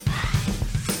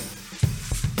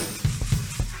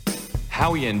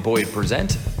Howie and Boyd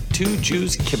present Two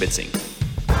Jews Kibitzing.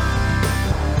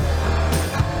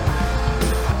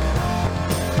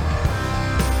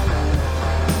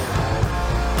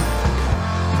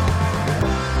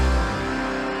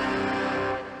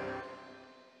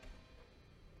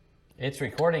 It's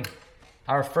recording.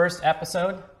 Our first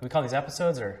episode, we call these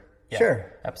episodes or? Yeah,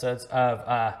 sure. Episodes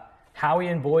of Howie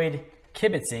and Boyd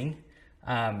Kibitzing.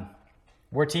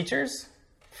 We're teachers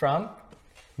from?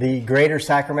 The greater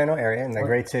Sacramento area in the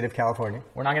great state of California.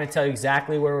 We're not going to tell you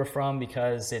exactly where we're from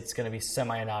because it's going to be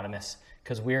semi-anonymous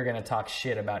because we're going to talk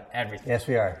shit about everything. Yes,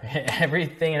 we are.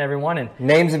 Everything and everyone. And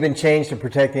names have been changed to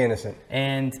protect the innocent.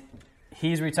 And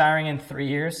he's retiring in 3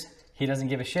 years. He doesn't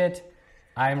give a shit.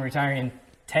 I'm retiring in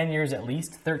 10 years at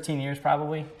least, 13 years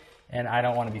probably, and I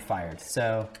don't want to be fired.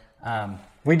 So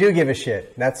we do give a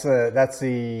shit. That's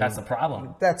the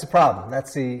problem. That's the problem.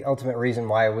 That's the ultimate reason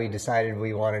why we decided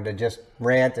we wanted to just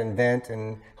rant and vent,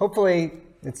 and hopefully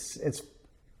it's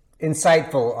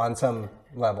insightful on some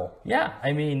level. Yeah,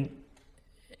 I mean,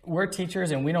 we're teachers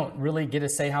and we don't really get to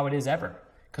say how it is ever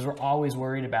because we're always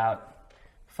worried about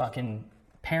fucking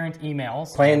parent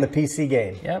emails. Playing the PC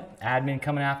game. Yep. Admin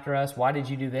coming after us. Why did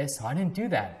you do this? Oh, I didn't do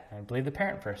that. I believe the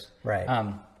parent first. Right.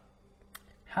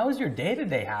 How was your day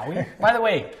today, Howie? By the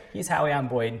way, he's Howie, I'm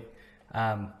Boyd.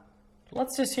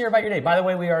 Let's just hear about your day. By the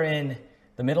way, we are in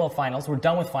the middle of finals. We're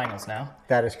done with finals now.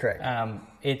 That is correct.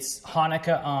 It's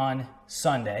Hanukkah on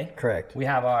Sunday. Correct. We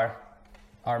have our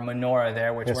menorah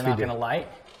there, which we're not going to light.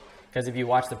 Because if you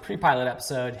watch the pre-pilot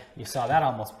episode, you saw that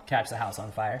almost catch the house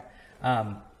on fire.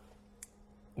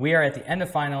 We are at the end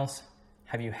of finals.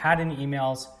 Have you had any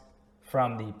emails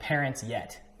from the parents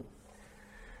yet?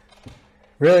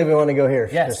 Really, we want to go here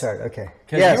yes. to start. Okay.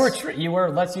 Because yes. you were.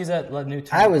 Let's use a new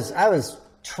term. I was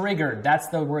triggered. That's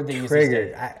the word they use.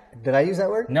 Triggered. Did I use that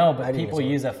word? No, but people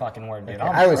use that fucking word, dude.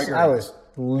 Okay. I was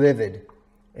livid,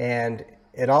 and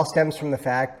it all stems from the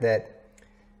fact that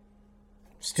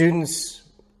students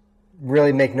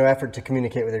really make no effort to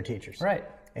communicate with their teachers. Right.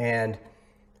 And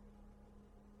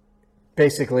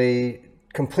basically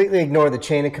completely ignore the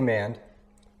chain of command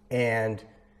and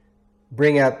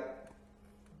bring up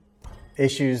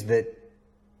issues that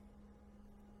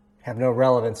have no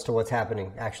relevance to what's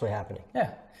actually happening.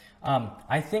 Yeah.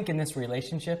 I think in this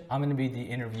relationship, I'm going to be the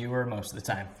interviewer most of the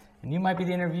time. And you might be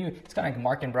the interviewer. It's kind of like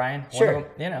Mark and Brian. Sure.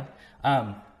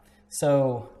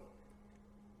 So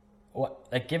what?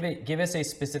 Like, give us a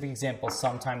specific example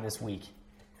sometime this week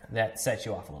that sets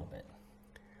you off a little bit.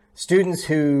 Students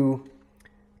who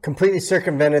completely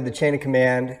circumvented the chain of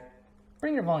command.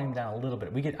 Bring your volume down a little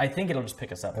bit. I think it'll just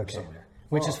pick us up from somewhere.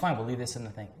 Which is fine. We'll leave this in the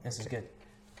thing. This is good.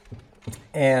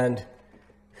 And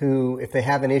who, if they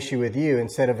have an issue with you,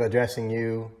 instead of addressing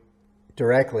you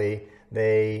directly,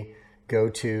 they go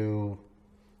to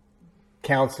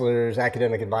counselors,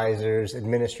 academic advisors,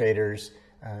 administrators,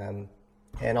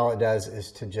 and all it does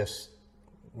is to just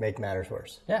make matters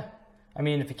worse. Yeah. I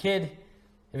mean, if a kid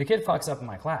fucks up in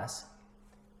my class,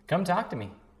 come talk to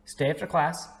me. Stay after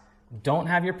class. Don't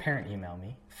have your parent email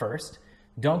me first.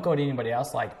 Don't go to anybody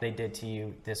else like they did to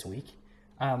you this week.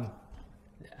 I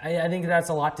think that's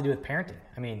a lot to do with parenting.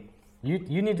 I mean,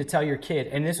 you need to tell your kid,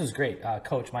 and this was great.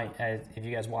 Coach, if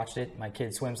you guys watched it, my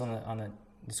kid swims on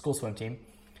the school swim team.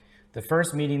 The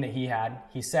first meeting that he had,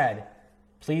 he said,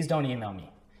 please don't email me.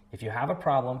 If you have a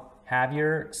problem, have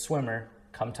your swimmer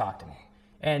come talk to me.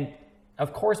 And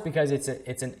of course, because it's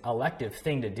an elective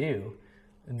thing to do,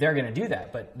 they're going to do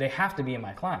that, but they have to be in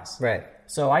my class. Right.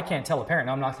 So I can't tell a parent,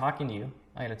 no, I'm not talking to you.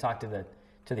 I'm going to talk to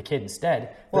the kid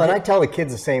instead. Well, and I tell the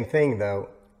kids the same thing, though,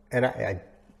 and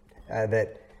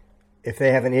that if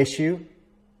they have an issue,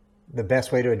 the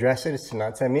best way to address it is to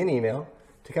not send me an email,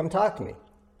 to come talk to me.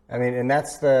 I mean, and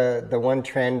that's the one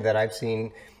trend that I've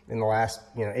seen in the last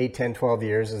 8, 10, 12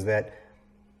 years is that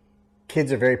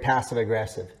kids are very passive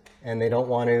aggressive, and they don't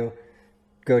want to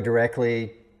go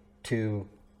directly to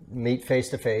meet face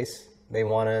to face. They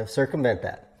want to circumvent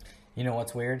that. You know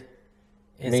what's weird?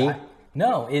 Is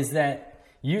that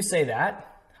you say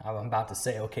that. I'm about to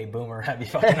say, okay, boomer, that'd be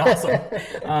fucking awesome.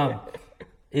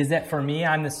 Is that for me,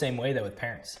 I'm the same way though with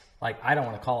parents. Like, I don't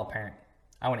want to call a parent.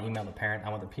 I want to email the parent. I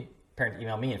want the parent to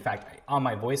email me. In fact, on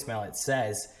my voicemail, it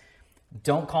says,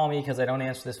 don't call me because I don't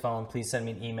answer this phone. Please send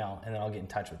me an email and then I'll get in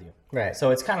touch with you. Right.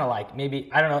 So it's kind of like maybe,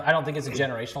 I don't know. I don't think it's a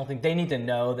generational thing. They need to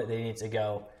know that they need to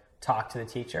go talk to the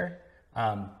teacher.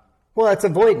 Well, it's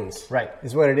avoidance, right?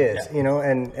 Is what it is, yeah.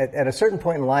 And at a certain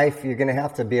point in life, you're going to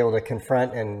have to be able to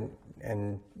confront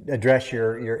and address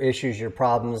your issues, your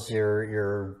problems,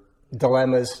 your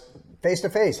dilemmas face to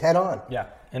face, head on. Yeah,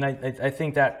 and I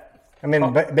think that. I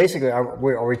mean, basically,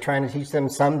 are we trying to teach them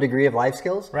some degree of life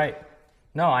skills? Right.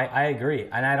 No, I agree.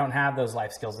 And I don't have those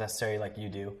life skills necessarily like you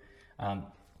do.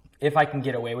 If I can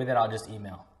get away with it, I'll just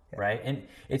email, right? And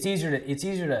it's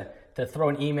easier to throw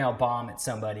an email bomb at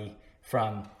somebody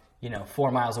from,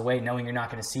 4 miles away, knowing you're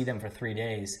not going to see them for 3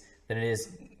 days, than it is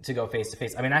to go face to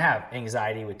face. I mean, I have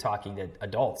anxiety with talking to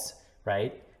adults,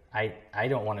 right? I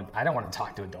don't want to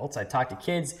talk to adults. I talk to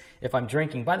kids if I'm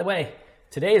drinking. By the way,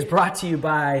 today is brought to you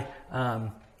by,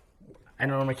 I don't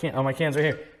know, my cans right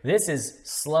here. This is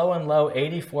Slow and Low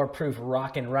 84 proof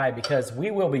rock and rye, because we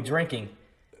will be drinking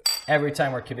every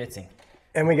time we're kibitzing.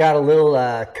 And we got a little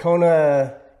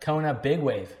Kona Big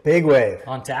Wave. Big Wave.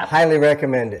 On tap. Highly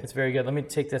recommend it. It's very good. Let me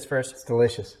take this first. It's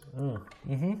delicious.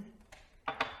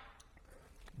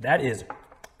 That is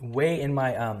way in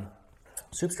my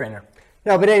soup strainer.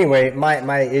 No, but anyway,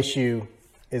 my issue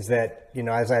is that,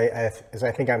 as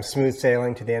I think I'm smooth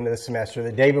sailing to the end of the semester,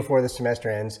 the day before the semester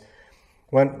ends,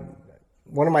 when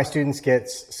one of my students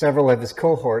gets several of his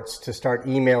cohorts to start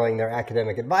emailing their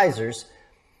academic advisors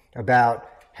about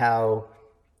how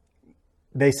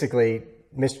basically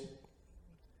Mr.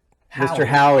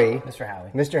 Howie,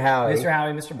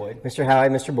 Mr. Boyd,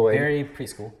 very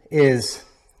preschool, is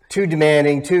too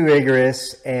demanding, too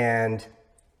rigorous, and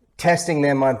testing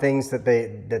them on things that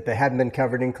they hadn't been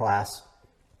covered in class,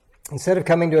 instead of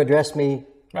coming to address me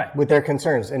with their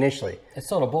concerns initially. It's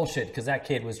total bullshit, because that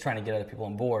kid was trying to get other people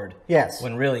on board. Yes.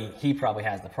 When really he probably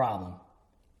has the problem,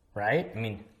 right? I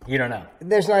mean, you don't know.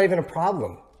 There's not even a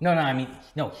problem.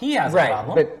 No, he has a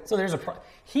problem. But so there's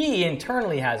he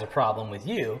internally has a problem with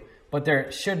you, but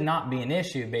there should not be an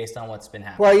issue based on what's been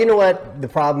happening. Well, you know what the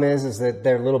problem is that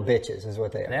they're little bitches, is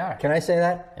what they are. They are. Can I say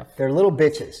that? Yep. They're little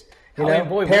bitches.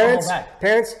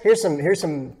 Parents, here's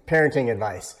some parenting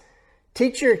advice.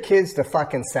 Teach your kids to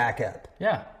fucking sack up.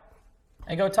 Yeah.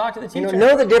 And go talk to the teacher.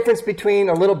 Know the difference between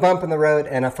a little bump in the road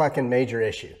and a fucking major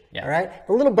issue. Yeah. All right?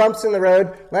 The little bumps in the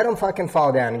road, let them fucking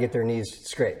fall down and get their knees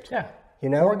scraped. Yeah.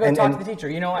 Or go talk to the teacher.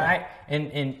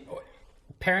 And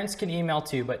parents can email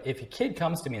too, but if a kid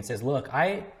comes to me and says, look,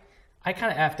 I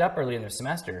kind of effed up early in the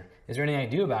semester. Is there anything I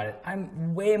can do about it?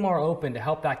 I'm way more open to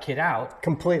help that kid out.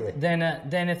 Completely. Than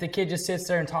if the kid just sits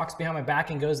there and talks behind my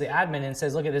back and goes to the admin and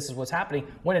says, look, this is what's happening,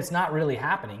 when it's not really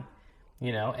happening,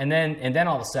 and then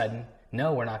all of a sudden,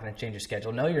 no, we're not going to change your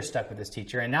schedule. No, you're stuck with this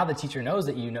teacher. And now the teacher knows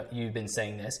that you've been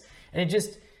saying this. And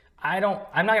I'm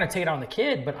not going to take it on the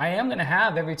kid, but I am going to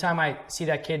have, every time I see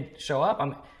that kid show up,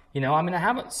 I'm going to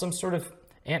have some sort of,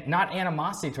 not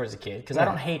animosity towards the kid, because I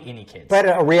don't hate any kids. But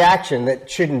a reaction that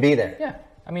shouldn't be there. Yeah.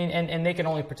 I mean, and they can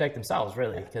only protect themselves,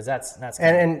 really, because that's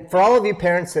and for all of you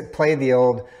parents that play the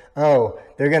old,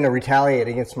 they're going to retaliate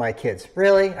against my kids.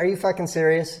 Really? Are you fucking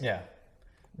serious? Yeah.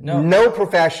 No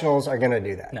professionals are going to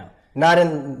do that. No.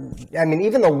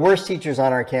 Even the worst teachers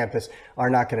on our campus are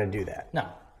not going to do that. No.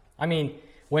 I mean,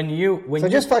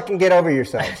 just fucking get over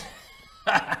yourselves.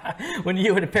 when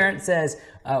a parent says,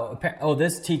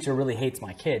 this teacher really hates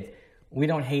my kid, we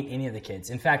don't hate any of the kids.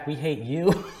 In fact, we hate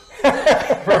you.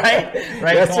 right?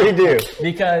 Yes, we do.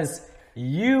 Because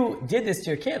you did this to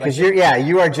your kid. Because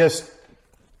you are just.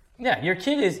 Yeah, your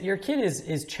kid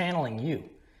is channeling you.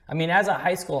 I mean, as a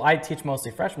high school, I teach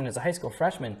mostly freshmen. As a high school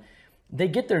freshman, they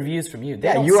get their views from you.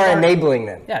 You are enabling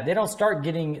them. Yeah, they don't start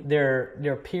getting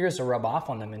their peers to rub off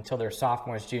on them until they're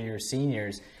sophomores, juniors,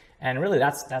 seniors, and really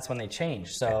that's when they change.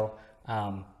 So,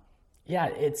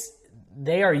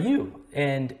 they are you,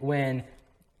 and we're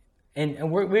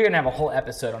gonna have a whole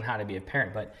episode on how to be a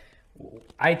parent. But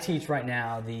I teach right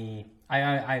now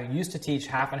I used to teach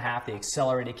half and half, the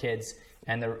accelerated kids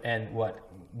and the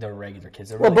regular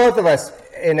kids. Both of us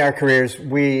in our careers,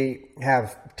 we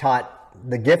have taught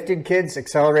the gifted kids,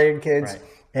 accelerated kids,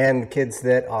 and the kids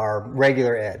that are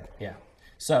regular ed. Yeah.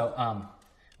 So I'm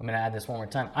going to add this one more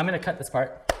time. I'm going to cut this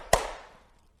part.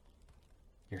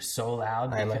 You're so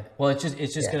loud.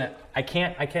 It's just gonna. I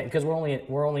can't because we're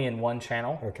only in one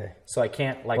channel. Okay. So I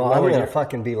can't I'm gonna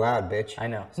fucking be loud, bitch. I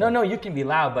know. So. No, you can be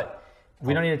loud, but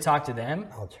we don't need to talk to them.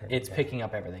 I'll turn. It's picking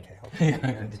up everything. Okay.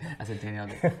 I said, Danielle,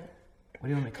 what do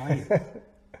you want me to call you?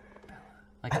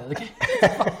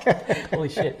 Holy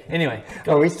shit. Anyway.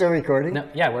 Are we still recording? No,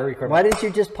 yeah, we're recording. Why didn't you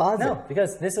just pause it? No,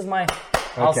 because this is my.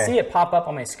 I'll see it pop up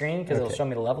on my screen because it'll show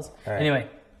me the levels. Right. Anyway.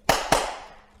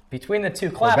 Between the two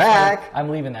claps, I'm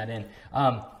leaving that in.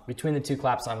 Between the two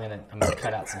claps, I'm gonna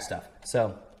cut out some stuff.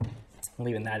 So I'm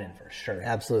leaving that in for sure.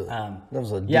 Absolutely.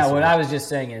 What I was just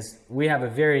saying is we have a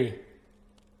very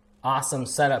awesome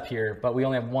setup here, but we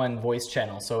only have one voice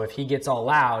channel. So if he gets all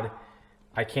loud,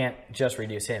 I can't just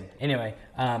reduce him. Anyway,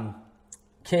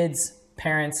 kids,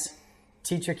 parents,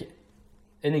 teacher,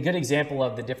 and a good example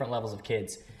of the different levels of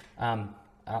kids.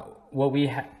 what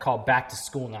we call back to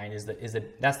school night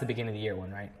that's the beginning of the year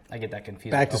one, right? I get that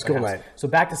confused. Back to school night. So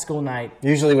back to school night,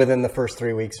 usually within the first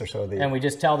 3 weeks or so of the year. and we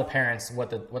just tell the parents what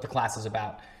the class is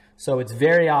about. So it's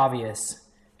very obvious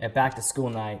at back to school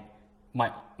night.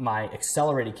 My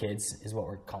accelerated kids is what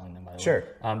we're calling them, by the way. Sure.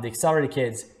 The accelerated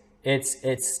kids,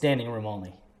 it's standing room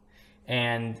only,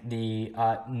 and the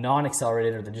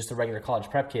non-accelerated or just the regular college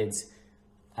prep kids,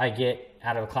 I get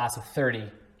out of a class of 30,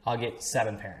 I'll get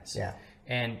 7 parents. Yeah.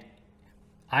 And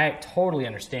I totally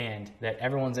understand that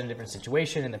everyone's in a different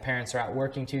situation and the parents are out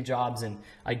working 2 jobs, and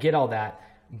I get all that,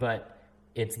 but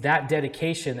it's that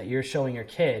dedication that you're showing your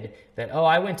kid that, oh,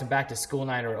 I went to back to school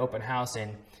night or open house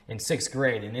in 6th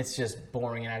grade and it's just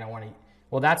boring and I don't want to.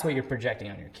 Well, that's what you're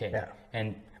projecting on your kid. Yeah.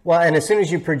 And as soon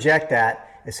as you project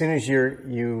that, as soon as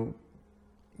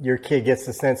your kid gets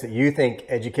the sense that you think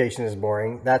education is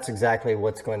boring, that's exactly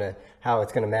how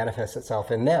it's going to manifest itself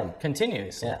in them.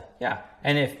 continuously. Yeah. Yeah.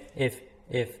 And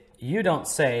if you don't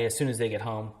say as soon as they get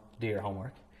home, do your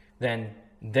homework, then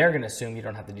they're going to assume you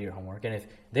don't have to do your homework. And if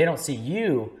they don't see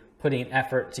you putting an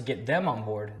effort to get them on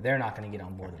board, they're not going to get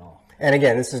on board at all. And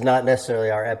again, this is not necessarily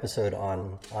our episode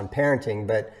on parenting,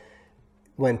 but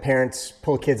when parents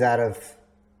pull kids out of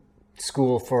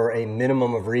school for a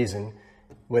minimum of reason,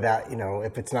 without,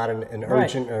 if it's not an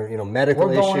urgent or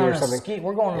medical issue or something,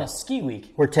 We're going on a ski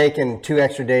week. we're taking 2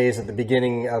 extra days at the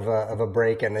beginning of a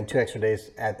break and then 2 extra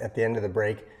days at the end of the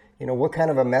break. What kind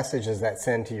of a message does that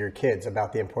send to your kids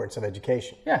about the importance of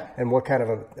education? Yeah. And what kind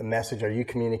of a message are you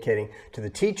communicating to the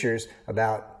teachers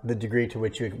about the degree to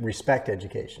which you respect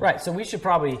education? Right. So we should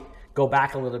probably go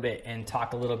back a little bit and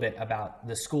talk a little bit about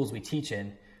the schools we teach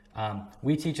in.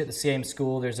 We teach at the same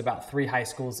school. There's about 3 high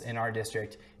schools in our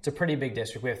district. It's a pretty big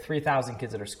district. We have 3,000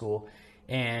 kids at our school.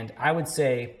 And I would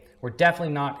say we're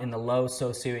definitely not in the low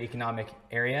socioeconomic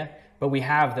area, but we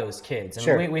have those kids. And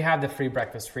Sure. we have the free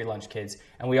breakfast, free lunch kids.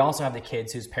 And we also have the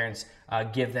kids whose parents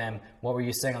give them, what were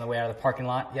you saying on the way out of the parking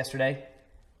lot yesterday?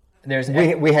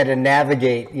 We had to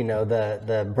navigate,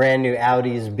 the brand new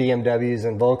Audis, BMWs,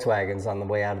 and Volkswagens on the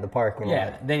way out of the parking lot.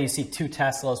 Yeah, then you see 2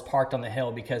 Teslas parked on the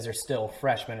hill because they're still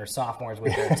freshmen or sophomores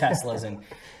with their Teslas,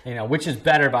 and which is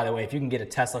better, by the way. If you can get a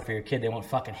Tesla for your kid, they won't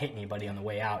fucking hit anybody on the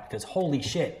way out. Because holy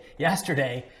shit,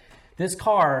 yesterday, this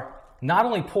car not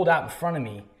only pulled out in front of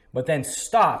me, but then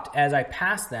stopped as I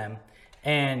passed them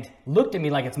and looked at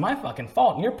me like it's my fucking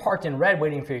fault. And you're parked in red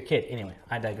waiting for your kid. Anyway,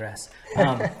 I digress.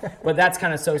 But that's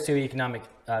kind of socioeconomic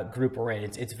group we're in.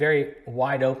 It's very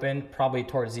wide open, probably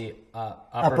towards the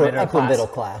upper middle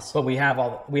class. But we have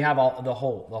the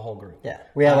whole group. Yeah,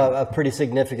 we have a pretty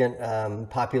significant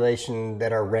population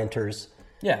that are renters.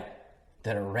 Yeah.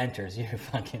 That are renters.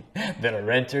 That are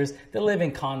renters. That live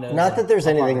in condos. Not that there's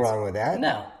anything apartments. wrong with that.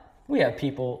 No. We have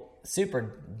people,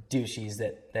 super douchies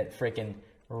that freaking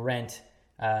rent.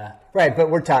 Right, but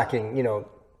we're talking,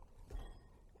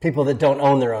 people that don't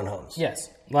own their own homes. Yes.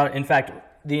 In fact,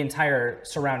 the entire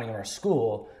surrounding of our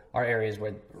school are areas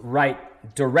where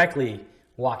directly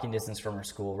walking distance from our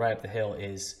school, right up the hill,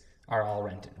 are all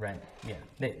rent.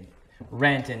 Yeah.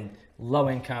 Rent and low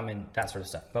income and that sort of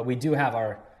stuff. But we do have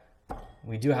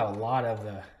a lot of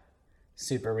the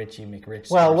super richy McRich.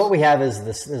 Well, what we have is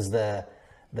the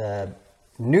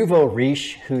nouveau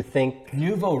riche who think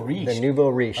nouveau riche. The nouveau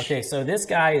riche. Okay, so this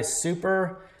guy is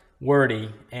super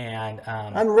wordy, and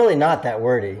I'm really not that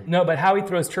wordy. No, but how he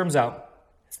throws terms out.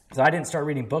 So I didn't start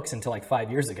reading books until like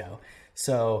 5 years ago.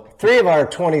 So 3 of our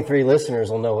 23 listeners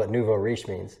will know what nouveau riche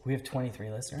means. We have 23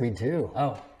 listeners. We do.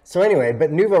 Oh. So anyway,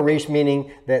 but nouveau riche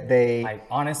meaning that I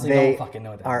honestly don't fucking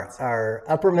know what that means. Are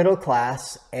upper middle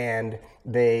class, and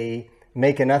they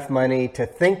make enough money to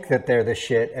think that they're the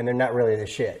shit, and they're not really the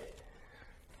shit.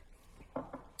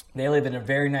 They live in a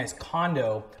very nice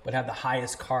condo, but have the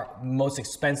highest car, most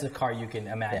expensive car you can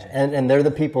imagine. Yeah. And they're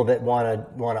the people that want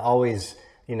to always,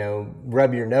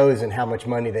 rub your nose in how much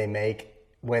money they make,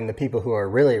 when the people who are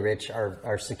really rich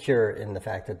are secure in the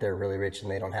fact that they're really rich and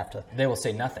they don't have to. They will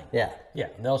say nothing. Yeah. Yeah.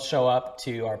 They'll show up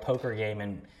to our poker game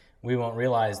and we won't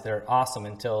realize they're awesome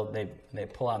until they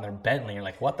pull out their Bentley. You're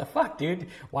like, what the fuck, dude?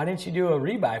 Why didn't you do a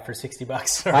rebuy for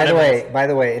 $60? By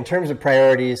the way, in terms of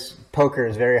priorities, poker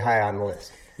is very high on the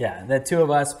list. Yeah, the 2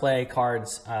 of us play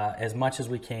cards as much as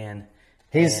we can.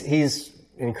 He's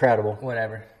incredible.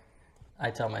 Whatever.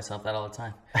 I tell myself that all the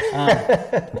time.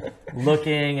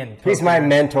 Looking and poker. He's my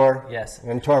mentor. Yes.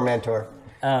 Mentor.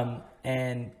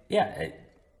 And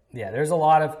there's a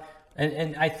lot of,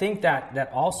 and I think that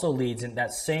also leads, and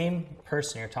that same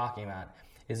person you're talking about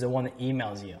is the one that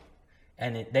emails you.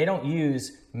 And they don't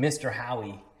use Mr.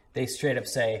 Howie. They straight up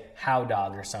say How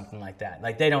Dog or something like that.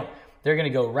 Like they're going to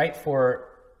go right for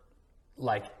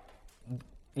like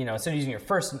instead of using your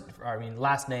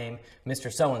last name,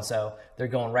 Mr. So-and-so, they're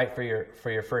going right for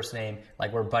your first name,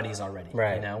 like we're buddies already.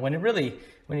 Right. When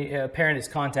a parent is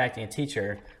contacting a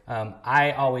teacher,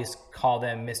 I always call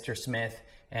them Mr. Smith,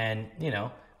 and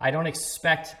I don't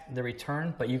expect the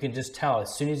return, but you can just tell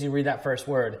as soon as you read that first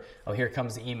word, oh, here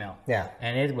comes the email. Yeah.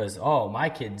 And it was, oh, my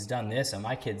kid's done this, and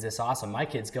my kid's this awesome. My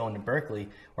kid's going to Berkeley,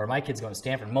 or my kid's going to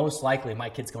Stanford. Most likely, my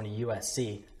kid's going to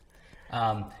USC.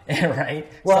 Right?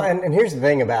 Well, and here's the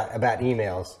thing about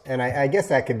emails, and I guess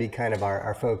that could be kind of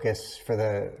our focus for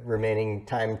the remaining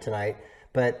time tonight.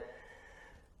 But,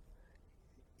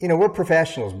 we're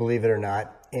professionals, believe it or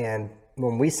not, and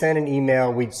when we send an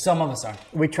email, some of us are.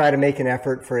 We try to make an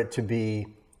effort for it to be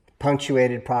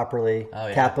punctuated properly,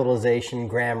 capitalization,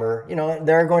 grammar.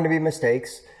 There are going to be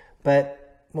mistakes,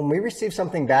 but when we receive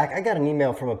something back, I got an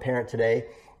email from a parent today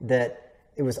that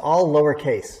it was all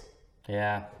lowercase.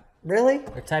 Yeah. Really?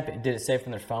 They're typing. Did it say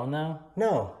from their phone though?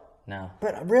 No.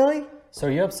 But really? So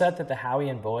are you upset that the Howie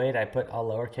and Boyd I put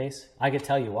all lowercase? I could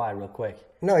tell you why real quick.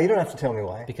 No, you don't have to tell me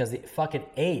why. Because the fucking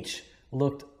H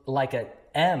looked like a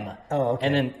M. Oh,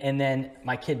 okay. And then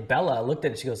my kid Bella looked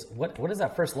at it. She goes, "What is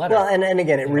that first letter?" Well, and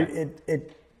again,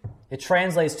 it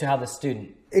translates to how the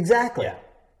student. Exactly. Yeah.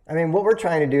 I mean, what we're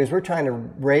trying to do is we're trying to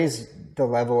raise the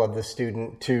level of the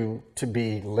student to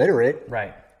be literate,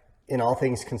 right, in all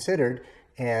things considered.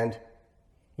 And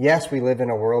yes, we live in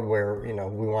a world where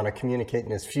we want to communicate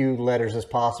in as few letters as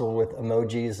possible with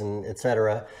emojis and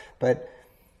etc. But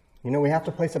we have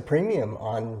to place a premium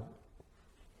on.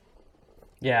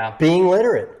 Yeah. Being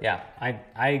literate. Yeah,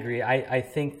 I agree. I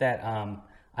think that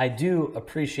I do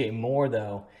appreciate more,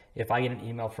 though, if I get an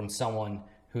email from someone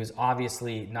who's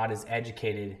obviously not as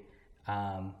educated,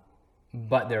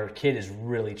 but their kid is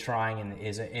really trying and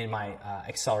is in my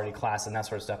accelerated class and that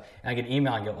sort of stuff. And I get an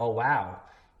email and go, oh, wow,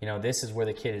 this is where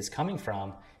the kid is coming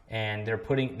from. And they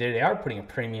are putting a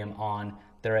premium on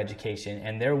their education,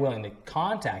 and they're willing to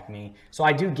contact me. So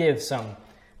I do give some,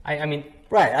 I mean...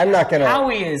 Right, I'm not going to.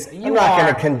 Howie is. I'm not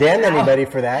going to condemn anybody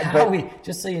for that. Howie,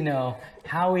 just so you know,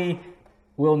 Howie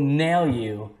will nail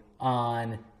you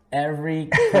on every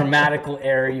grammatical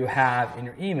error you have in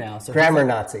your email. So grammar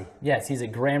Nazi. Yes, he's a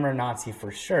grammar Nazi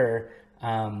for sure.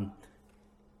 Cruella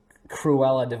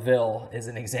de Vil is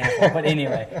an example, but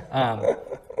anyway,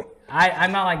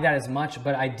 I'm not like that as much.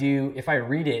 But I do. If I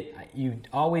read it, you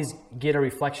always get a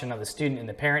reflection of the student and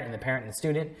the parent, and the parent and the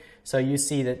student. So you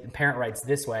see that the parent writes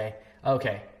this way.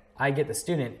 Okay, I get the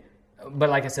student,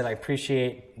 but like I said, I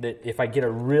appreciate that if I get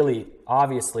a really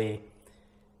obviously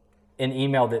an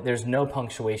email that there's no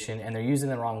punctuation and they're using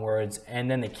the wrong words, and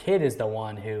then the kid is the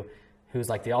one who's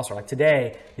like the all-star. Like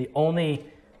today, the only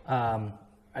the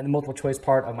multiple choice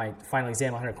part of my final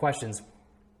exam, 100 questions,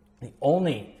 the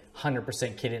only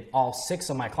 100% kid in all 6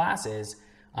 of my classes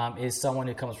is someone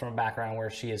who comes from a background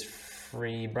where she is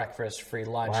free breakfast, free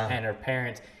lunch, and her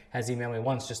parent has emailed me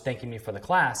once just thanking me for the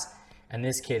class. And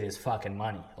this kid is fucking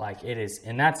money. Like it is,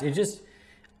 and it just,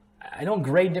 I don't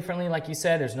grade differently. Like you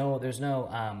said, there's no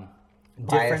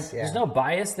bias, there's no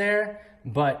bias there,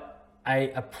 but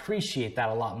I appreciate that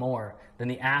a lot more than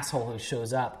the asshole who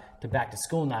shows up to back to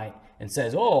school night and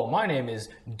says, oh, my name is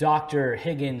Dr.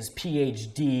 Higgins,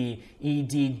 PhD,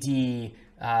 EDD,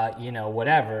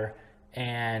 whatever.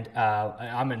 And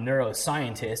I'm a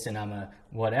neuroscientist and I'm a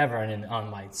whatever. And on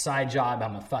my side job,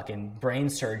 I'm a fucking brain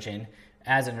surgeon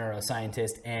as a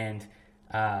neuroscientist, and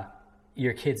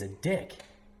your kid's a dick,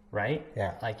 right?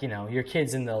 Yeah. Like, your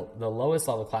kid's in the lowest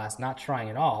level class, not trying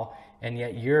at all, and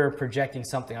yet you're projecting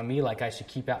something on me like I should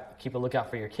keep a lookout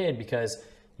for your kid because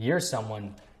you're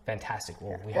someone fantastic.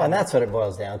 Well, and that's what it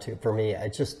boils down to for me. I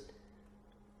just,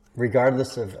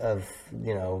 regardless of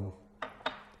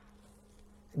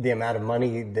the amount of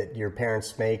money that your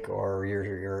parents make or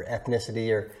your ethnicity,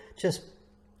 or just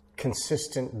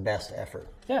consistent best effort.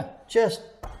 Yeah. Just,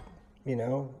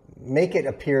 make it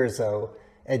appear as though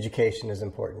education is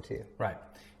important to you. Right.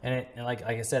 And like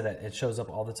I said, that it shows up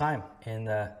all the time in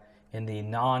the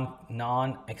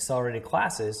non-accelerated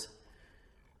classes.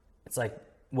 It's like,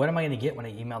 what am I going to get when I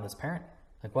email this parent?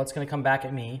 Like, what's going to come back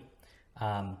at me?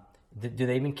 Do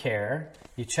they even care?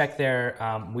 You check their,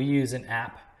 we use an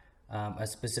app, a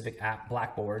specific app,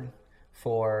 Blackboard,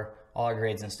 for all our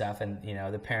grades and stuff. And,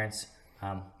 the parents,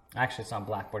 actually it's not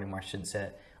Blackboard anymore, I shouldn't say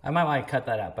it. I might cut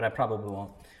that out, but I probably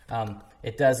won't.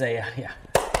 It does our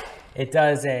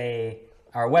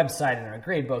website and our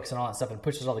grade books and all that stuff, and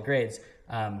pushes all the grades.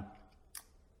 I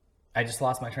just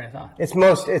lost my train of thought.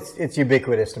 It's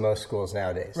ubiquitous to most schools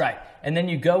nowadays. Right. And then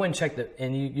you go and check the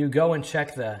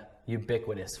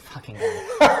ubiquitous fucking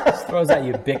guy. Just throws out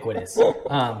ubiquitous.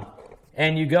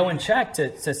 And you go and check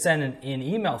to send an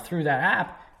email through that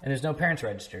app, and there's no parents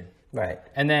registered. Right.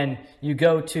 And then you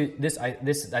go to this.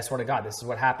 I swear to God, this is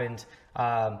what happened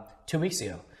 2 weeks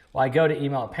ago. Well, I go to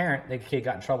email a parent. The kid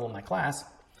got in trouble in my class.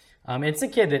 It's a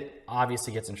kid that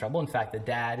obviously gets in trouble. In fact, the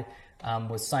dad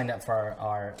was signed up for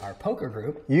our poker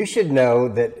group. You should know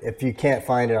that if you can't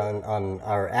find it on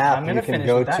our app, you can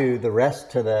go to the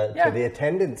rest to the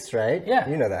attendance, right? Yeah,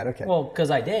 you know that. Okay. Well,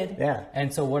 because I did. Yeah.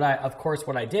 And so what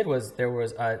I did was there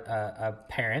was a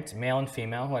parent, male and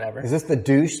female, whatever. Is this the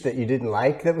douche that you didn't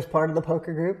like that was part of the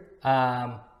poker group?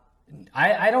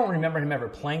 I don't remember him ever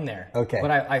playing there. Okay.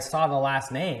 But I saw the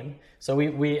last name. So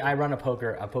I run a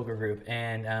poker group,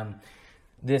 and I'm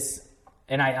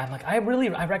like,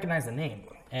 I recognize the name.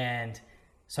 And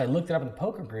so I looked it up in the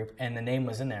poker group, and the name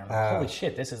was in there. I'm like, holy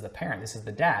shit, this is the parent, this is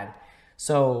the dad.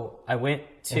 So I went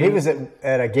to... He was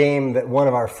at a game that one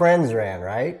of our friends ran,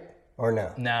 right? Or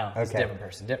no? No, it's a different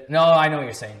person. No, I know what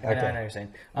you're saying. Okay. I know what you're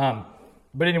saying.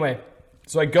 But anyway,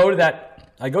 so I go to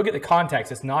that, I go get the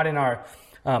contacts. It's not in our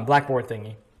Blackboard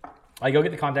thingy. I go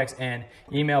get the contacts and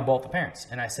email both the parents.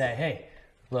 And I say, hey,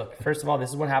 look, first of all,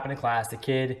 this is what happened in class.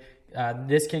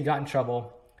 This kid got in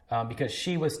trouble because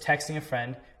she was texting a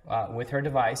friend with her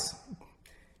device.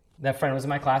 That friend was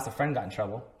in my class. The friend got in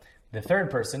trouble. The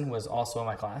third person was also in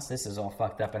my class. This is all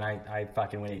fucked up, and I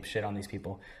fucking went ape shit on these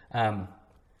people.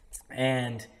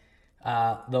 And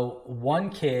the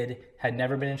one kid had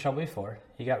never been in trouble before.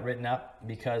 He got written up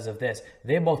because of this.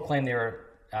 They both claimed they were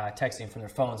texting from their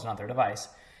phones, not their device.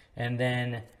 And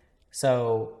then,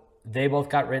 so they both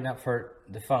got written up for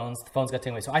the phones. The phones got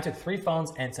taken away. So I took 3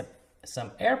 phones and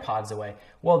some AirPods away.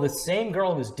 Well, the same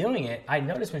girl who was doing it, I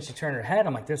noticed when she turned her head,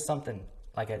 I'm like, there's something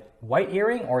like a white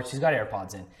earring, or she's got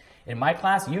AirPods in. In my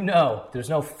class, there's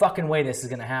no fucking way this is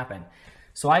going to happen.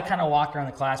 So I kind of walked around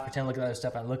the class, pretend to look at other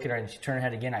stuff. I look at her, and she turned her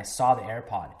head again. I saw the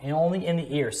AirPod, and only in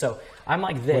the ear. So I'm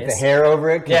like this. With the hair over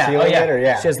it, concealing it, or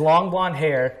yeah? She has long blonde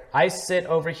hair. I sit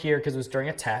over here because it was during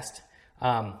a test.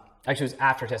 Actually, it was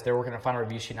after a test. They were working on a final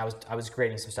review sheet, and I was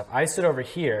grading some stuff. I sit over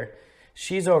here.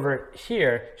 She's over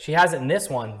here. She has it in this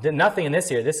one. Nothing in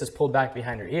this ear. This is pulled back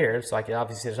behind her ear, so I can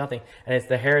obviously see there's nothing. And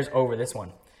the hair is over this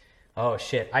one. Oh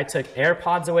shit! I took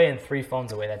AirPods away and 3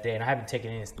 phones away that day, and I haven't taken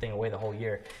anything away the whole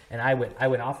year. And I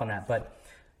went off on that. But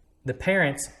the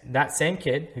parents, that same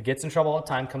kid who gets in trouble all the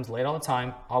time, comes late all the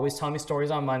time, always telling me stories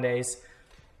on Mondays,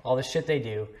 all the shit they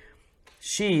do.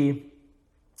 She,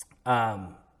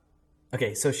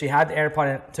 so she had the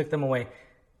AirPod and took them away.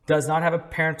 Does not have a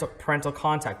parental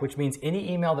contact, which means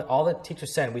any email that all the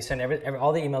teachers send, we send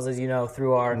all the emails, as you know,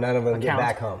 through our None of them accounts. Get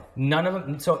back home. None of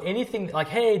them. So anything like,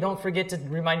 hey, don't forget to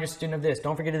remind your student of this.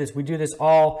 Don't forget to do this. We do this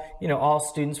all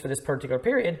students for this particular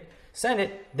period. Send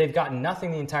it. They've gotten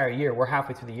nothing the entire year. We're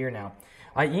halfway through the year now.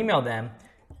 I emailed them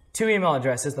 2 email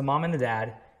addresses, the mom and the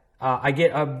dad. I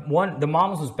get the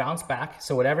mom's was bounced back.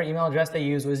 So whatever email address they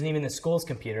used wasn't even the school's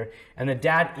computer. And the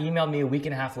dad emailed me a week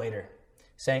and a half later,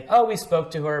 saying, oh, we spoke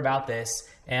to her about this,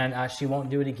 and she won't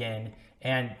do it again.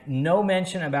 And no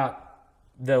mention about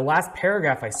the last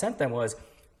paragraph I sent them was,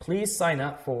 please sign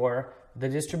up for the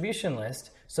distribution list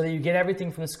so that you get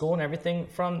everything from the school and everything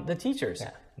from the teachers.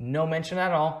 Yeah. No mention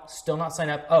at all, still not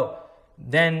signed up. Oh,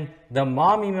 then the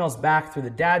mom emails back through the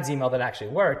dad's email that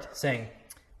actually worked, saying,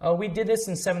 oh, we did this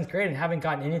in 7th grade and haven't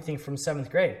gotten anything from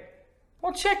 7th grade.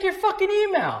 Well, check your fucking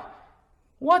email.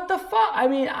 What the fuck? I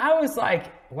mean, I was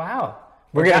like, wow.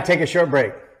 We're going to take a short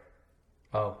break.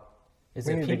 Oh.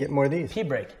 We need to get more of these. Pee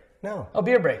break. No. Oh,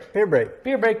 beer break. Beer break.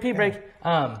 Beer break, pee break.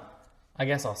 I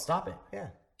guess I'll stop it. Yeah.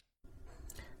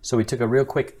 So we took a real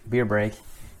quick beer break,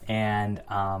 and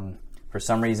for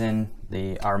some reason,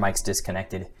 our mic's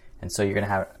disconnected. And so you're going to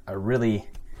have a really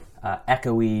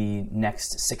echoey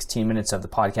next 16 minutes of the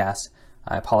podcast.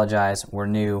 I apologize. We're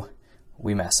new.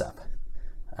 We mess up.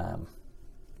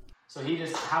 So Howie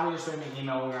just showed me an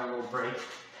email when we were on a little break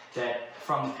that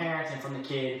from the parent and from the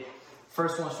kid.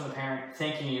 First one was from the parent,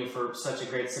 thanking you for such a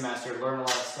great semester, learned a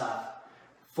lot of stuff.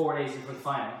 4 days before the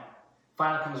final.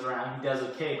 Final comes around, he does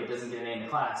okay, but doesn't get an A in the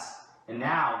class. And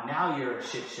now you're a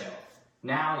shit show.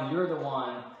 Now you're the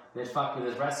one that fucked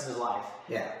with the rest of his life.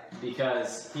 Yeah.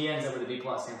 Because he ends up with a B+ in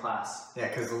class. Yeah,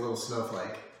 because the little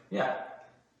snowflake. Yeah.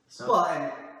 So, well,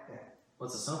 and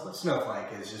what's a snowflake?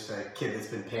 Snowflake is just a kid that's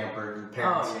been pampered, and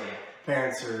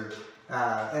parents are,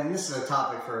 and this is a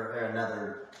topic for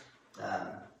another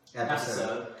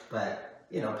episode. But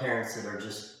parents that are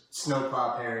just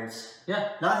snowplow parents. Yeah.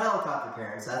 Not helicopter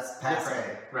parents. That's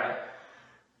passe. Right.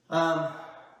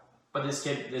 But this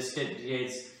kid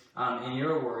is, in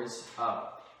your words,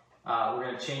 we're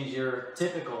going to change your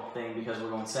typical thing because we're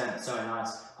going so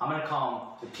nice. I'm going to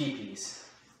call them the PPs,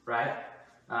 right?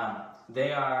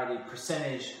 They are the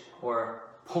percentage or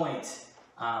point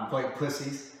Point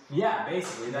pussies. Yeah,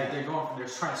 basically, like they're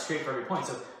trying to scrape for every point.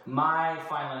 So my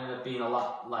final ended up being a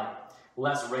lot like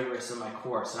less rigorous in my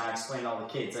course, and I explained to all the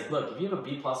kids like, look, if you have a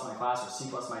B+ in my class or C+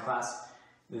 in my class,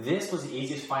 this was the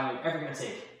easiest final you're ever going to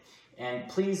take. And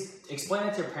please explain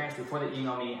it to your parents before they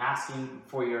email me asking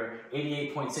for your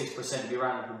 88.6% to be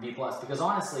around for B+. Because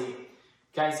honestly,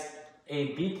 guys,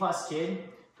 a B+ kid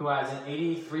who has an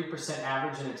 83%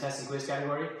 average in the test and quiz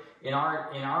category, in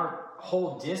our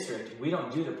whole district, we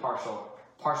don't do the partial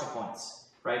points,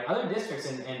 right? Other districts,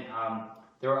 and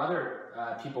there were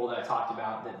other people that I talked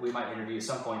about that we might interview at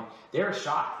some point, they were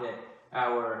shocked that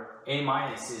our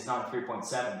A- is not a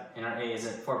 3.7, and our A is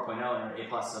at 4.0, and our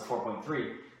A+ is a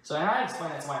 4.3. So, and I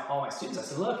explained that to all my students. I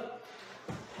said, look,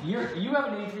 you have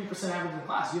an 83% average in the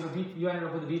class. You ended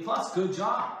up with a B+. Good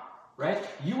job, right?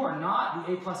 You are not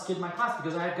the A+ kid in my class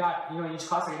because I've got, in each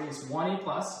class I get at least one A+.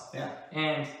 Yeah.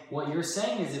 And what you're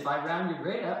saying is if I round your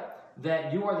grade up,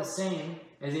 that you are the same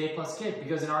as the A+ kid,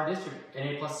 because in our district, an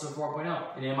A+ is a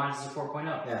 4.0, an A- is a 4.0.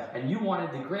 Yeah. And you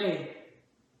wanted the grade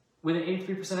with an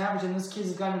 83% average, and those kids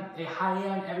have gotten a high A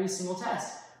on every single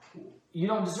test. You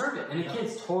don't deserve it. And the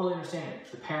kids totally understand it.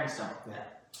 The parents don't. Yeah.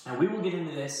 And we will get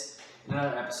into this in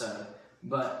another episode,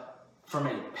 but from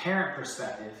a parent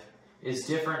perspective, is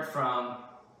different from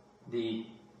the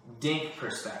dink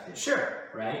perspective. Sure.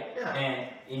 Right? Yeah.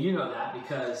 And you know that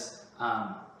because...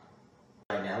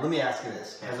 Right now, let me ask you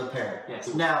this, as a parent.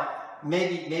 Yes. Now,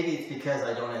 maybe it's because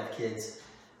I don't have kids,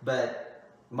 but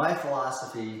my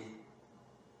philosophy,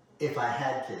 if I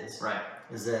had kids, right,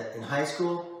 is that in high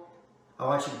school, I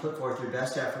want you to put forth your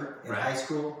best effort. In high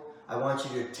school, I want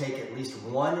you to take at least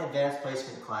one advanced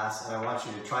placement class, and I want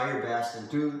you to try your best and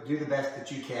do the best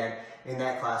that you can in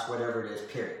that class, whatever it is,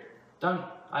 period. Done.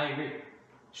 I agree.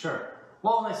 Sure.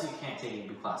 Well, unless you can't take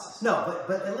AB classes. No,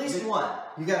 but at least one.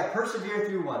 You got to persevere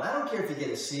through one. I don't care if you get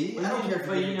a C. I don't care if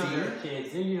you get a D. There are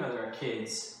kids. You know there are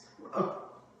kids. Oh,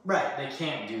 right. They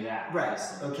can't do that. Right.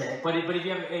 Obviously. Okay. But if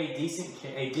you have a decent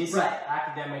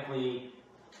academically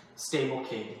stable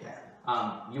kid,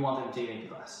 you want them to take an AP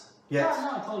class. Yes.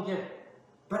 No, I totally get it.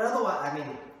 But otherwise, I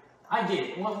mean, I get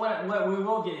it. What we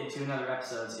will get into in other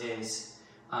episodes is,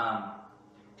 I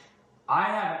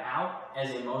have an out as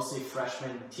a mostly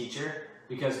freshman teacher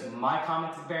because my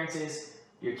comment to the parents is,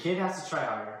 your kid has to try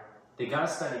harder. They got to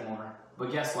study more.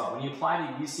 But guess what? When you apply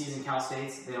to UCs and Cal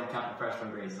States, they don't count the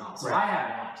freshman grades at all. So I have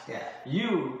an out. Yeah.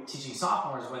 You teaching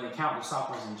sophomores when they count their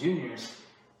sophomores and juniors,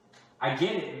 I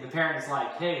get it. The parents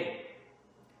like, hey,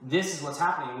 this is what's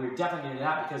happening. We're definitely doing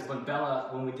that because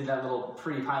when we did that little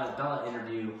pre-pilot Bella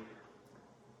interview,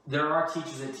 there are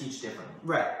teachers that teach differently.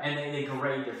 Right. And they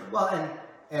grade differently. Well,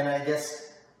 and I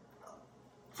guess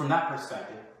from that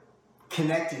perspective,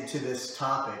 connected to this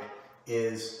topic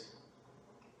is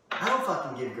I don't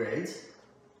fucking give grades.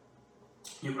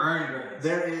 You earn grades.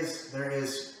 There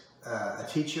is a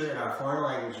teacher in our foreign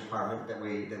language department that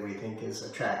we think is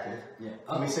attractive. Yeah.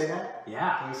 Can we say that?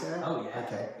 Yeah. Can we say that? Oh yeah.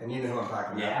 Okay. And you know who I'm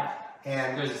talking about. Yeah.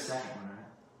 And there's a second one,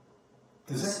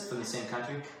 right? Is it? From the same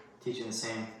country, teaching the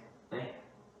same thing.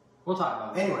 We'll talk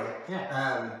about it. Anyway.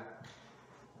 Yeah.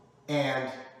 And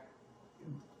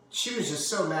she was just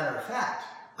so matter of fact.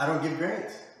 I don't give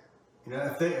grades. You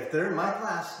know, if they're in my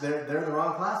class, they're in the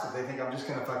wrong class if they think I'm just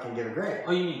gonna fucking give a grade.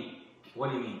 Oh, you mean? What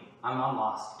do you mean? I'm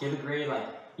lost. Give a grade like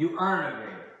you earn a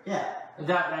grade. Yeah.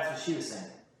 That's what she was saying.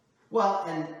 Well,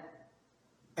 and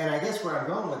I guess where I'm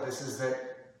going with this is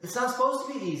that it's not supposed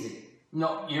to be easy.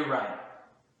 No, you're right.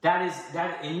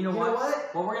 And you know what?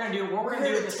 What we're gonna do? What we're gonna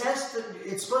do is test.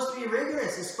 It's supposed to be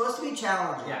rigorous. It's supposed to be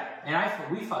challenging. Yeah,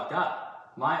 and we fucked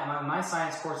up. My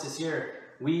science course this year,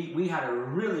 we had a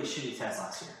really shitty test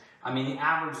last year. I mean, the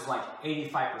average was like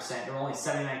 85%. There were only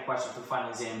 79 questions for the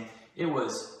final exam. It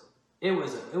was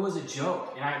a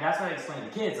joke, and that's what I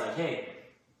explained to the kids. Like, hey,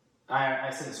 I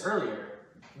said this earlier.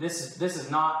 This does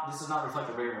not reflect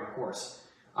the rigor of our course.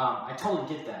 I totally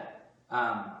get that.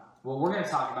 What we're going to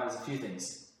talk about is a few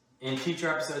things. In future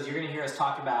episodes, you're going to hear us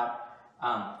talk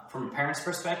about from a parent's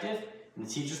perspective and the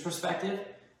teacher's perspective.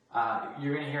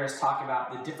 You're going to hear us talk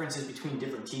about the differences between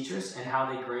different teachers and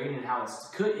how they grade and how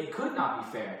it could not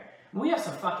be fair. We have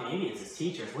some fucking idiots as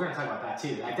teachers. We're going to talk about that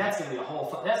too. Like that's going to be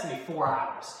that's going to be 4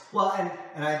 hours. Well,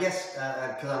 and I guess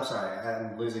because I'm sorry,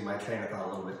 I'm losing my train of thought a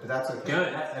little bit, but that's okay.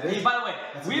 Good. Hey, by the way,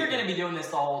 we are going to be doing this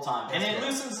the whole time, and it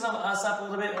loosens us up a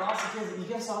little bit. But also, kids, you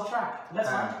get us off track. That's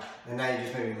fine. And now you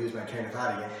just made me lose my train of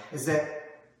thought again. Is that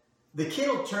the kid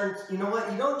will turn? You know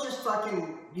what? You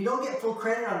don't get full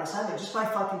credit on an assignment just by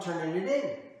fucking turning it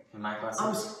in. In my class,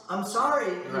 I'm sorry,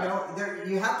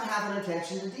 you have to have an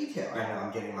attention to detail. I know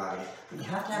I'm getting loud, but you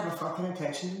have to have a fucking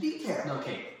attention to detail.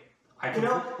 Okay,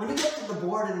 When you get to the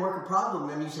board and work a problem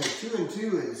and you say 2 and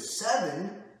 2 is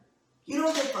 7, you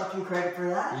don't get fucking credit for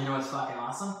that. You know what's fucking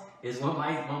awesome? Is when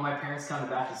my parents come to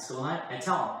back to school night and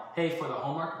tell them, hey, for the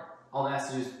homework, all that has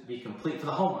to do is be complete for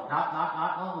the homework.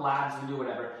 Not the labs, we do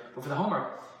whatever, but for the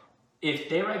homework, if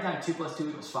they write down 2 +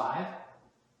 2 = 5,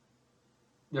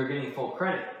 they're getting full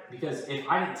credit. Because if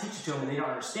I didn't teach it to them and they don't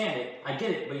understand it, I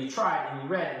get it, but you tried and you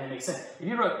read it and it makes sense. If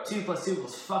you wrote 2 + 2 =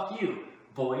 fuck you,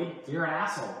 Boyd, you're an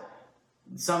asshole.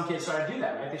 Some kids try to do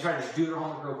that, right? They try to just do their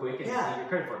homework real quick and get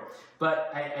credit for it.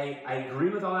 But I agree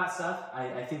with all that stuff.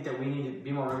 I think that we need to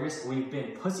be more rigorous. We've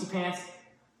been pussy pants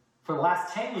for the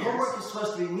last 10 years. Homework is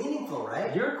supposed to be meaningful,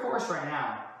 right? Your course right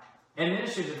now,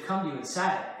 administrators have come to you and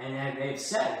said it, and they've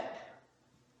said,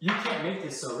 you can't make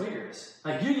this so rigorous.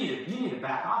 Like, you need to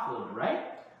back off a little bit, right?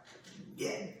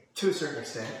 Yeah, to a certain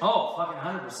extent. Oh, fucking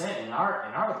 100% in our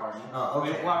department. Oh,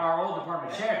 okay. Our old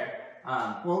department chair.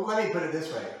 Well, let me put it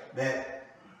this way: that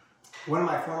one of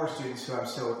my former students, who I'm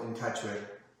still in touch with,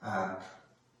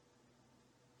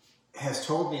 has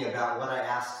told me about what I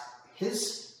asked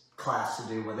his class to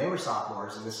do when they were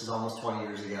sophomores, and this is almost 20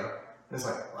 years ago. And it's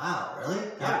like, wow, really?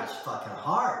 That was fucking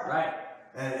hard, right?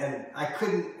 And I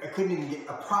couldn't even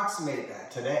approximate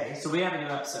that today. So we have a new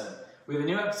episode. We have a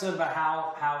new episode about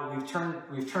how we've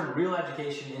turned real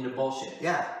education into bullshit.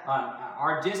 Yeah.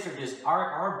 Our district is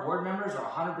our board members are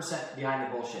 100% behind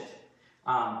the bullshit.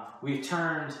 We've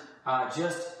turned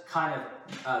just kind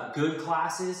of good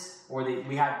classes, or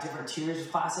we have different tiers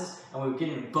of classes, and we're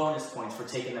getting bonus points for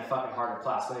taking that fucking harder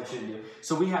class, what they shouldn't do.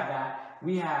 So we have that.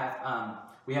 We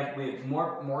have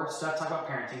more stuff to talk about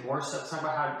parenting, more stuff to talk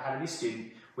about how to be a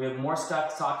student. We have more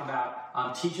stuff to talk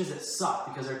about teachers that suck,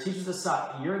 because there are teachers that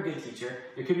suck. You're a good teacher.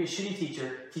 There could be a shitty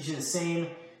teacher teaching the same,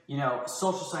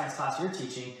 social science class you're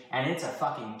teaching, and it's a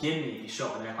fucking gimme if you show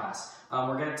up in their class.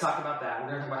 We're going to talk about that. We're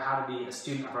going to talk about how to be a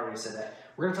student. I've already said that.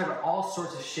 We're going to talk about all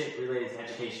sorts of shit related to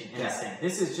education in this thing.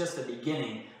 This is just the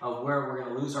beginning of where we're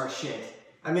going to lose our shit.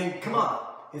 I mean, come on.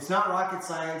 It's not rocket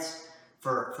science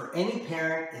for any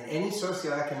parent in any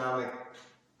socioeconomic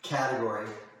category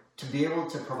to be able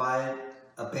to provide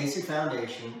a basic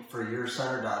foundation for your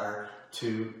son or daughter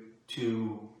to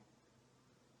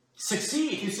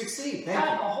succeed. Thank you. The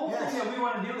whole thing that we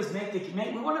want to do is make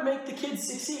the kids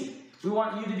succeed. We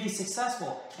want you to be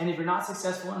successful. And if you're not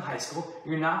successful in high school,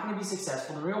 you're not going to be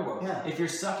successful in the real world. Yeah. If you're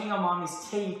sucking on mommy's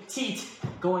teeth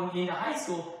going into high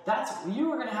school,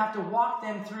 you are going to have to walk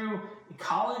them through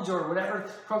college or whatever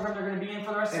program they're going to be in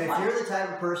for the rest of their life. And if you're the type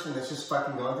of person that's just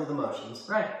fucking going through the motions,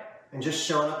 right, and just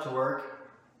showing up to work,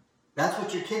 that's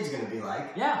what your kid's going to be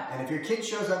like. Yeah. And if your kid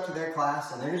shows up to their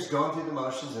class and they're just going through the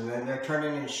motions and then they're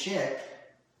turning in shit,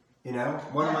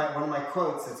 one of my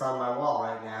quotes that's on my wall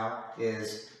right now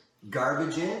is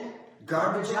garbage in,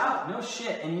 garbage out. No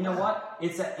shit. And you know what?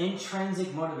 It's an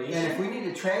intrinsic motivation. And if we need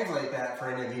to translate that for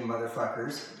any of you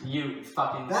motherfuckers,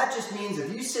 that just means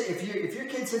if your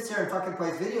kid sits there and fucking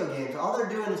plays video games, all they're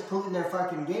doing is polluting their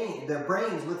fucking their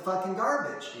brains with fucking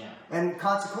garbage. Yeah. And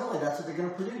consequently, that's what they're going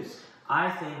to produce. I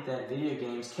think that video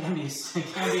games can be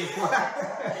important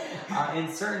in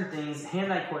certain things.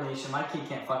 Hand-eye coordination. My kid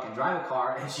can't fucking drive a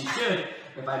car, and she should.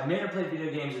 If I made her play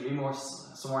video games, it'd be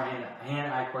some more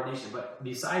hand-eye coordination. But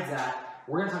besides that,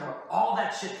 we're gonna talk about all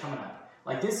that shit coming up.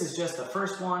 Like, this is just the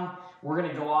first one. We're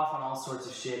gonna go off on all sorts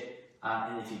of shit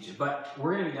in the future. But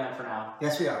we're gonna be done for now.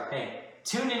 Yes, we are. Hey,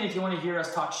 tune in if you want to hear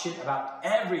us talk shit about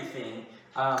everything.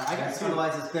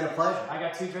 Otherwise, it's been a pleasure. I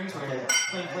got 2 drinks. We're okay.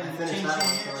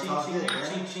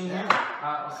 Ching ching here.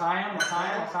 L'chaim.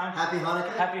 Happy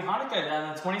Hanukkah. Happy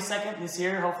Hanukkah. The 22nd this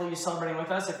year. Hopefully you're celebrating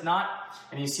with us. If not,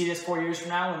 and you see this 4 years from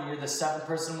now when you're the 7th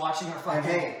person watching our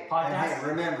fucking podcast. And hey,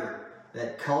 remember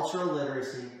that cultural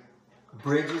literacy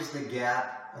bridges the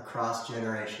gap across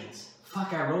generations.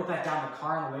 Fuck, I wrote that down in the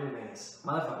car on the way to Vegas.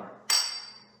 Motherfucker.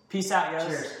 Peace out, guys.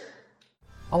 Cheers.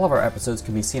 All of our episodes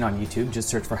can be seen on YouTube. Just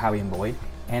search for Howie and Boyd,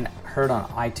 and heard on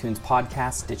iTunes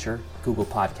Podcast, Stitcher, Google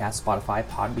Podcasts, Spotify,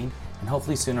 Podbean, and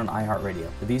hopefully soon on iHeartRadio.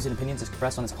 The views and opinions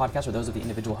expressed on this podcast are those of the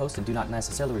individual host and do not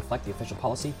necessarily reflect the official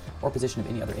policy or position of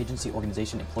any other agency,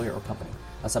 organization, employer, or company.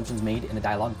 Assumptions made in the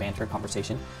dialogue, banter,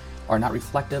 conversation are not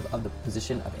reflective of the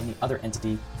position of any other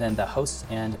entity than the hosts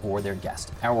and or their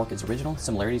guest. Our work is original.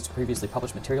 Similarities to previously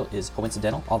published material is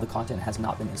coincidental. All the content has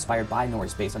not been inspired by nor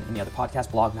is based on any other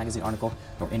podcast, blog, magazine, article,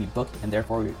 nor any book, and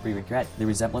therefore we regret the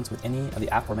resemblance with any of the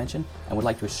aforementioned and would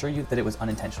like to assure you that it was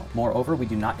unintentional. Moreover, we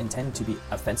do not intend to be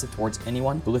offensive towards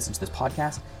anyone who listens to this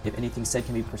podcast. If anything said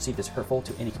can be perceived as hurtful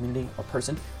to any community or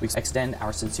person, we extend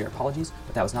our sincere apologies,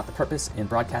 but that was not the purpose in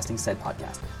broadcasting said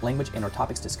podcast. Language and or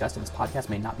topics discussed in this podcast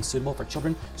may not be suitable for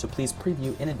children, so please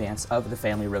preview in advance of the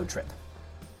family road trip.